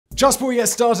Just before we get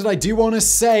started, I do want to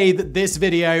say that this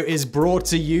video is brought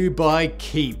to you by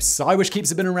Keeps. I wish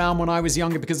Keeps had been around when I was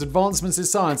younger because advancements in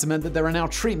science have meant that there are now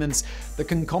treatments that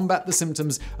can combat the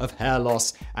symptoms of hair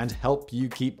loss and help you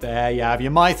keep the hair you have.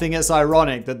 You might think it's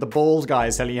ironic that the bald guy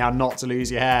is telling you how not to lose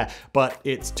your hair, but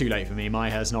it's too late for me. My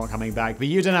hair's not coming back. But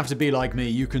you don't have to be like me.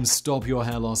 You can stop your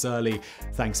hair loss early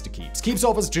thanks to Keeps. Keeps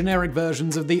offers generic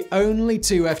versions of the only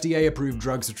 2 FDA-approved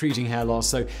drugs for treating hair loss,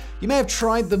 so you may have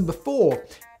tried them before,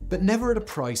 but never at a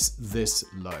price this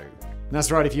low.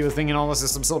 That's right, if you were thinking, oh, this is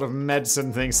some sort of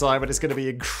medicine thing, Si, but it's going to be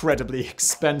incredibly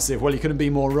expensive. Well, you couldn't be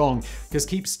more wrong, because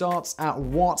Keep starts at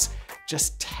what?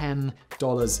 Just $10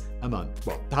 a month.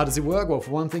 Well, how does it work? Well, for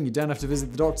one thing, you don't have to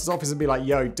visit the doctor's office and be like,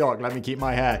 yo, doc, let me keep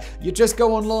my hair. You just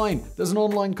go online. There's an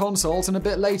online consult, and a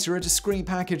bit later, a discreet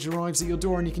package arrives at your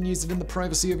door, and you can use it in the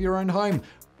privacy of your own home.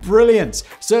 Brilliant.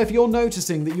 So if you're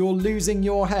noticing that you're losing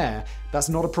your hair, that's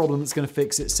not a problem that's going to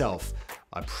fix itself.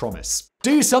 I promise.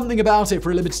 Do something about it.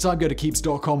 For a limited time, go to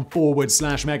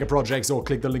keeps.com/megaprojects or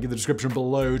click the link in the description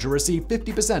below to receive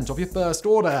 50% off your first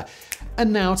order.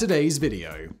 And now today's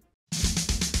video.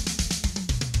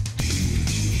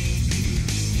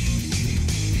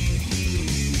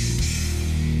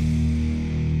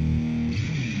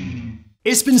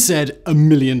 It's been said a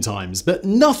million times, but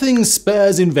nothing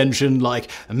spurs invention like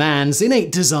a man's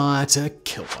innate desire to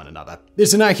kill one another.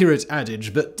 It's an accurate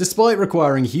adage, but despite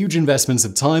requiring huge investments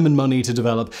of time and money to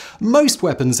develop, most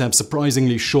weapons have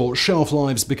surprisingly short shelf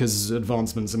lives because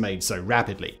advancements are made so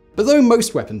rapidly. But though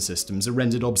most weapon systems are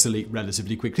rendered obsolete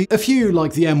relatively quickly, a few,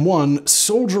 like the M1,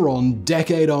 soldier on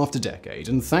decade after decade,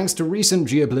 and thanks to recent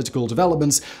geopolitical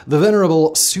developments, the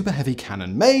venerable Superheavy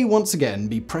cannon may once again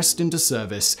be pressed into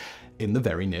service in the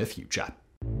very near future.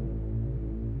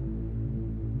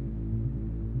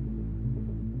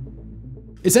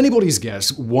 It's anybody's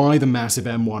guess why the massive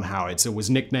M1 Howitzer was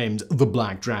nicknamed the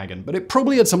Black Dragon, but it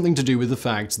probably had something to do with the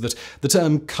fact that the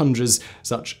term conjures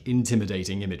such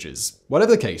intimidating images.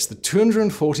 Whatever the case, the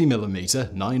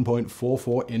 240mm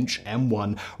 9.44-inch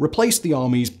M1 replaced the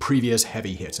Army's previous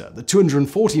heavy hitter, the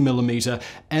 240mm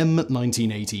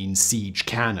M1918 siege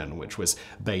cannon, which was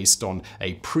based on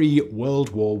a pre-World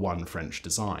War I French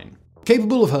design.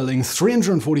 Capable of hurling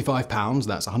 345 pounds,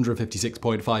 that's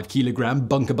 156.5 kilogram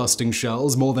bunker-busting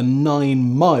shells more than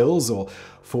 9 miles, or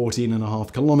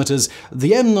 14.5 kilometers,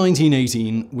 the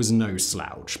M1918 was no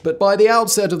slouch, but by the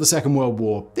outset of the Second World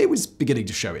War, it was beginning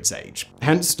to show its age.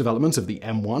 Hence, development of the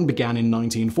M1 began in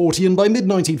 1940, and by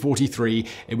mid-1943,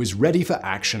 it was ready for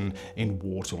action in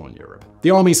war-torn Europe.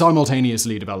 The Army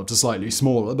simultaneously developed a slightly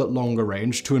smaller but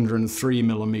longer-range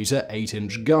 203mm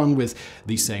 8-inch gun with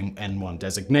the same N1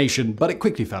 designation, but it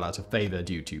quickly fell out of favor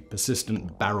due to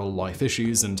persistent barrel life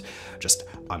issues and just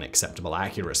unacceptable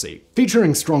accuracy.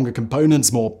 Featuring stronger components,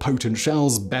 more potent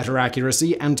shells, better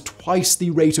accuracy, and twice the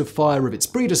rate of fire of its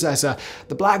predecessor,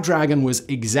 the Black Dragon was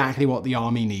exactly what the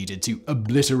Army needed to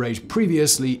obliterate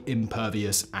previously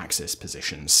impervious Axis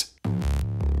positions.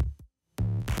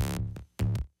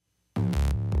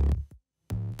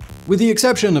 With the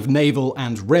exception of naval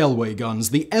and railway guns,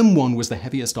 the M1 was the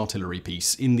heaviest artillery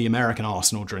piece in the American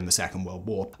arsenal during the Second World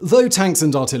War. Though tanks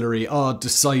and artillery are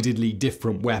decidedly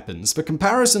different weapons, for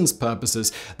comparison's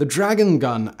purposes, the Dragon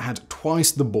gun had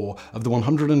twice the bore of the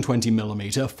 120mm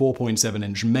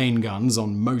 4.7-inch main guns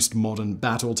on most modern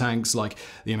battle tanks like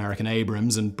the American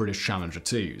Abrams and British Challenger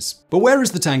 2s. But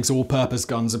whereas the tank's all-purpose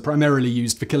guns are primarily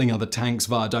used for killing other tanks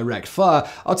via direct fire,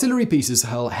 artillery pieces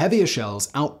hurl heavier shells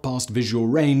out past visual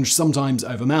range, sometimes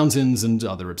over mountains and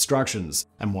other obstructions.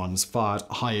 M1s fired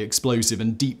high explosive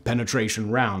and deep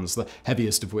penetration rounds, the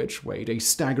heaviest of which weighed a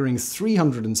staggering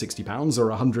 360 pounds or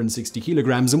 160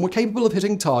 kilograms and were capable of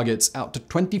hitting targets out to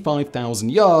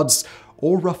 25,000 yards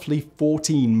or roughly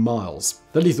 14 miles.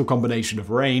 The lethal combination of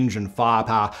range and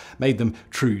firepower made them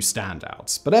true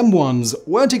standouts. But M1s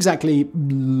weren't exactly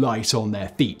light on their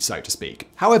feet, so to speak.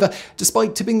 However,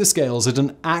 despite tipping the scales at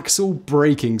an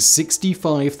axle-breaking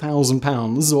 65,000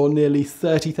 pounds or nearly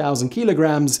 30,000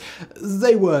 kilograms,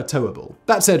 they were towable.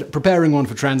 That said, preparing one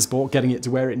for transport, getting it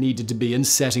to where it needed to be, and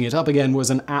setting it up again was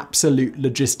an absolute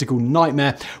logistical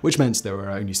nightmare, which meant they were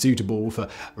only suitable for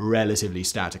relatively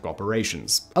static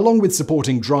operations. Along with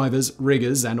supporting drivers,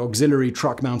 riggers, and auxiliary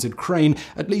truck-mounted crane,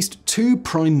 at least 2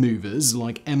 prime movers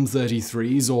like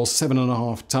M33s or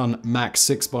 7.5-ton Max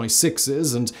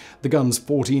 6x6s and the gun's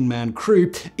 14-man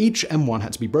crew, each M1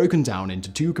 had to be broken down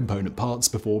into 2 component parts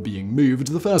before being moved,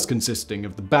 the first consisting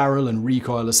of the barrel and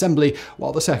recoil assembly,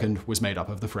 while the second was made up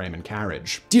of the frame and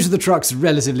carriage. Due to the truck's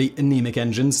relatively anemic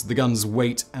engines, the gun's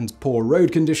weight, and poor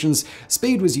road conditions,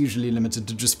 speed was usually limited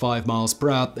to just 5 miles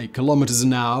per hour, 8 kilometers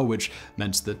an hour, which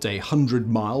meant that a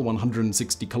 100-mile,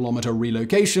 160-kilometer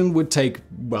relocation would take,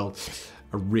 well,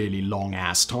 a really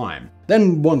long-ass time.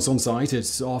 Then, once on site,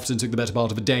 it often took the better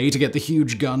part of a day to get the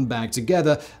huge gun back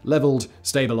together, leveled,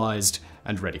 stabilized,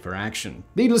 and ready for action.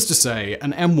 Needless to say,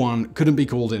 an M1 couldn't be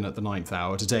called in at the 9th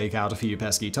hour to take out a few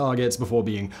pesky targets before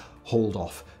being hauled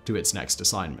off to its next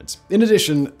assignment. In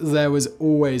addition, there was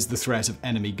always the threat of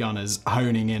enemy gunners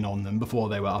honing in on them before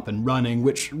they were up and running,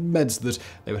 which meant that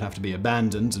they would have to be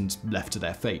abandoned and left to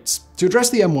their fates. To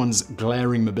address the M1's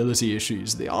glaring mobility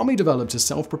issues, the Army developed a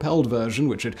self-propelled version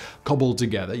which it cobbled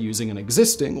together using an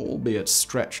existing, albeit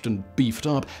stretched and beefed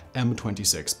up,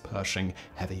 M26 Pershing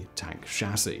heavy tank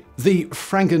chassis. The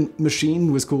Franken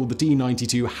machine was called the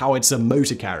T-92 Howitzer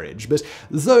motor carriage, but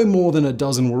though more than a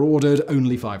dozen were ordered,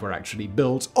 only 5 were actually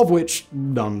built, of which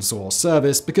none saw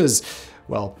service because,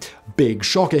 well, big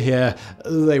shocker here,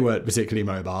 they weren't particularly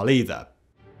mobile either.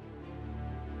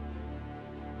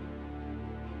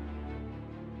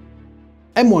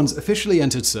 M1s officially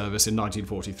entered service in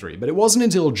 1943, but it wasn't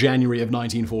until January of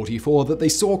 1944 that they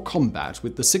saw combat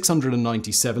with the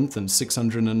 697th and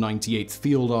 698th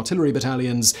Field Artillery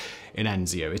Battalions in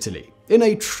Anzio, Italy. In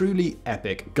a truly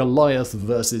epic Goliath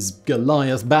versus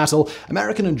Goliath battle,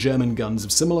 American and German guns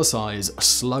of similar size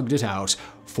slugged it out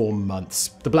for months.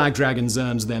 The Black Dragons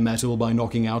earned their mettle by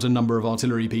knocking out a number of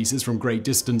artillery pieces from great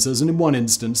distances, and in one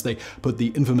instance they put the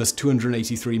infamous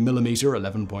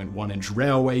 283mm 11.1-inch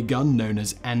railway gun known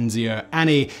as Anzio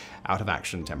Annie out of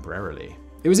action temporarily.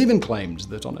 It was even claimed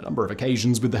that on a number of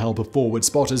occasions, with the help of forward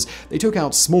spotters, they took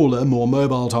out smaller, more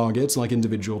mobile targets like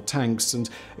individual tanks, and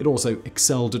it also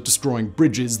excelled at destroying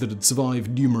bridges that had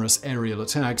survived numerous aerial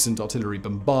attacks and artillery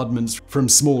bombardments from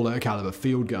smaller caliber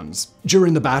field guns.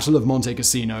 During the Battle of Monte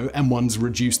Cassino, M1s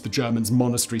reduced the Germans'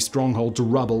 monastery stronghold to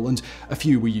rubble, and a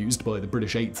few were used by the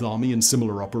British 8th Army in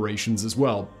similar operations as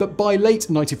well. But by late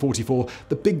 1944,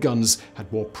 the big guns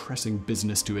had more pressing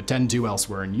business to attend to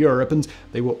elsewhere in Europe, and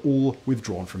they were all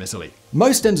withdrawn from Italy.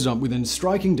 Most ended up within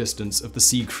striking distance of the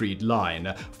Siegfried Line,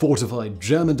 a fortified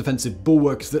German defensive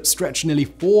bulwark that stretched nearly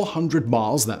 400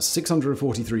 miles, that's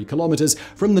 643 kilometers,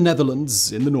 from the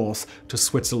Netherlands in the north to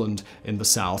Switzerland in the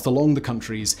south, along the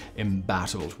country's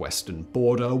embattled western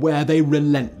border, where they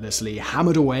relentlessly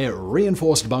hammered away at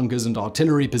reinforced bunkers and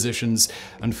artillery positions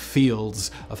and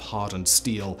fields of hardened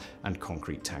steel and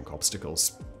concrete tank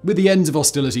obstacles. With the end of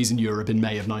hostilities in Europe in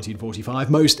May of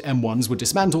 1945, most M1s were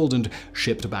dismantled and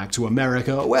shipped back to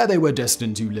America, where they were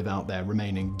destined to live out their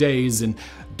remaining days in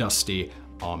dusty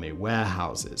army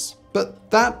warehouses.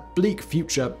 But that bleak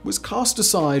future was cast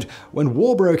aside when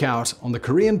war broke out on the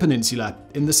Korean Peninsula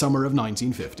in the summer of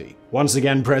 1950. Once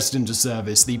again pressed into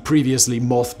service, the previously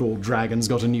mothballed Dragons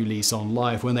got a new lease on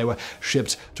life when they were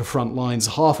shipped to front lines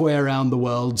halfway around the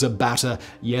world to batter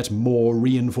yet more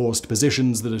reinforced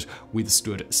positions that had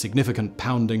withstood significant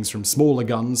poundings from smaller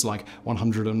guns like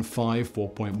 105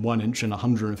 4.1-inch and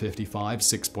 155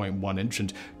 6.1-inch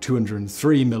and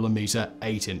 203mm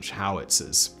 8-inch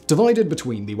howitzers. Divided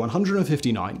between the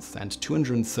 159th and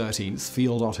 213th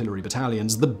Field Artillery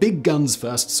Battalions, the big guns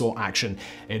first saw action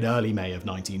in early May of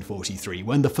 1943,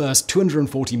 when the first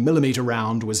 240mm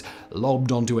round was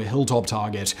lobbed onto a hilltop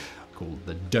target called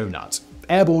the Donut.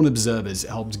 Airborne observers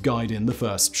helped guide in the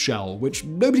first shell, which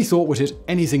nobody thought would hit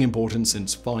anything important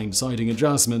since fine sighting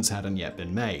adjustments hadn't yet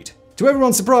been made. To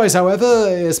everyone's surprise, however,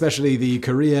 especially the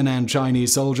Korean and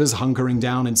Chinese soldiers hunkering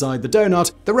down inside the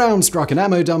Donut, the round struck an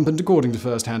ammo dump, and according to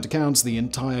first-hand accounts, the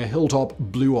entire hilltop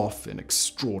blew off in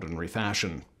extraordinary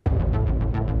fashion.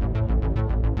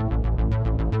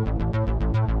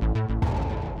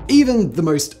 Even the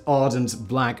most ardent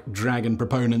Black Dragon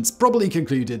proponents probably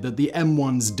concluded that the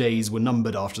M1's days were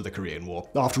numbered after the Korean War.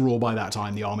 After all, by that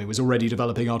time, the army was already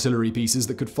developing artillery pieces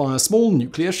that could fire small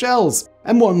nuclear shells.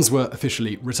 M1s were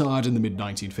officially retired in the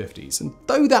mid-1950s, and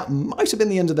though that might have been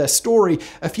the end of their story,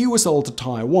 a few were sold to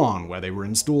Taiwan, where they were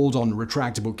installed on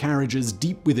retractable carriages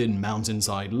deep within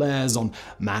mountainside lairs on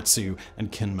Matsu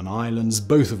and Kinmen Islands,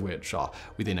 both of which are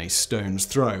within a stone's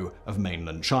throw of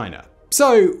mainland China.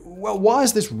 So, well, why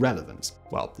is this relevant?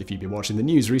 Well, if you've been watching the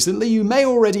news recently, you may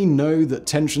already know that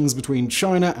tensions between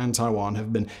China and Taiwan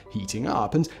have been heating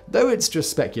up, and though it's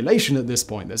just speculation at this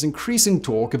point, there's increasing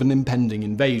talk of an impending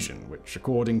invasion, which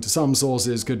according to some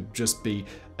sources could just be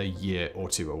a year or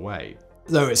two away.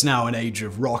 Though it's now an age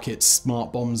of rockets,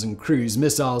 smart bombs, and cruise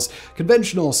missiles,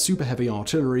 conventional super-heavy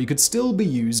artillery could still be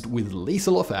used with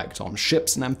lethal effect on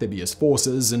ships and amphibious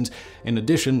forces, and in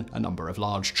addition, a number of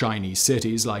large Chinese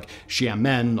cities like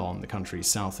Xiamen on the country's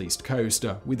southeast coast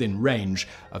are within range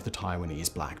of the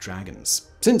Taiwanese Black Dragons.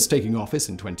 Since taking office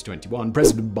in 2021,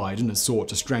 President Biden has sought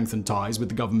to strengthen ties with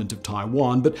the government of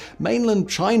Taiwan, but mainland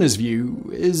China's view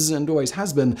is, and always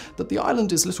has been, that the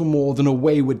island is little more than a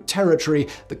wayward territory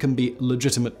that can be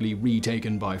legitimately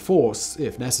retaken by force,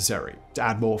 if necessary. To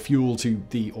add more fuel to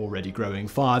the already growing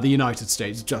fire, the United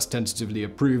States just tentatively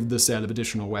approved the sale of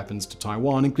additional weapons to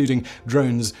Taiwan, including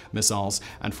drones, missiles,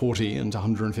 and 40 and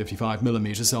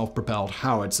 155mm self-propelled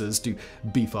howitzers to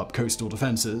beef up coastal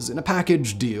defenses in a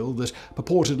package deal that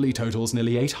purportedly totals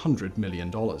nearly $800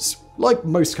 million. Like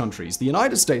most countries, the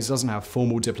United States doesn't have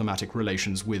formal diplomatic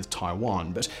relations with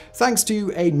Taiwan, but thanks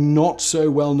to a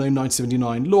not-so-well-known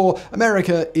 1979 law,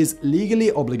 America is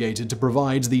legally obligated to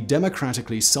provide the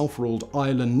democratically self-ruled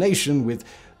island nation with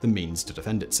the means to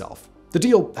defend itself. The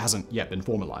deal hasn't yet been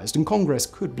formalized, and Congress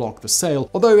could block the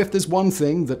sale, although if there's one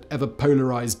thing that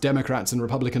ever-polarized Democrats and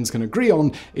Republicans can agree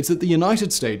on, it's that the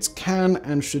United States can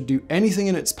and should do anything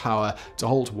in its power to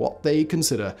halt what they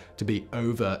consider to be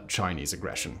overt Chinese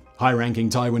aggression. High-ranking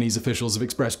Taiwanese officials have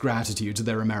expressed gratitude to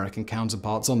their American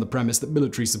counterparts on the premise that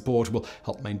military support will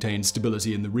help maintain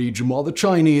stability in the region, while the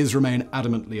Chinese remain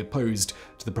adamantly opposed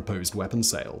to the proposed weapon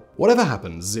sale. Whatever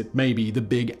happens, it may be the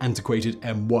big, antiquated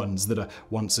M1s that are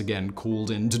once again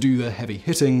called in to do the heavy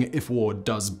hitting if war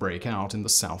does break out in the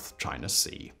South China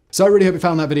Sea. So I really hope you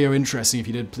found that video interesting. If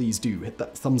you did, please do hit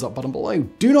that thumbs up button below.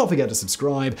 Do not forget to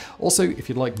subscribe. Also, if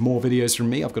you'd like more videos from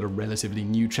me, I've got a relatively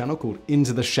new channel called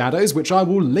Into the Shadows, which I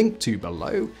will link to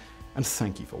below. And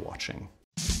thank you for watching.